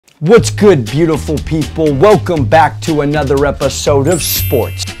What's good, beautiful people? Welcome back to another episode of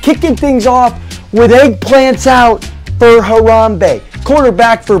Sports. Kicking things off with eggplants out for Harambe.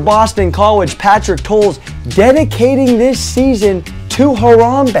 Quarterback for Boston College, Patrick Towles, dedicating this season to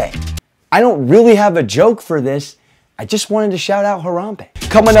Harambe. I don't really have a joke for this. I just wanted to shout out Harambe.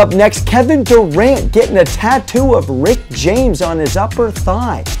 Coming up next, Kevin Durant getting a tattoo of Rick James on his upper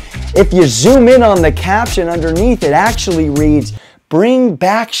thigh. If you zoom in on the caption underneath, it actually reads, "Bring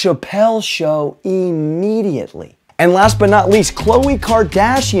back Chappelle's show immediately." And last but not least, Khloe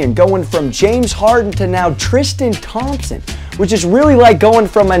Kardashian going from James Harden to now Tristan Thompson, which is really like going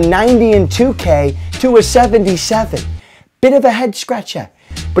from a 90 in 2K to a 77. Bit of a head scratcher.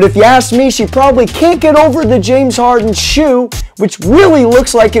 But if you ask me, she probably can't get over the James Harden shoe, which really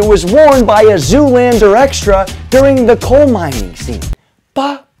looks like it was worn by a Zoolander Xtra during the coal mining scene.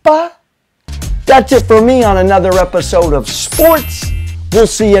 That's it for me on another episode of Sports. We'll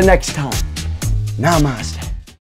see you next time. Namaste.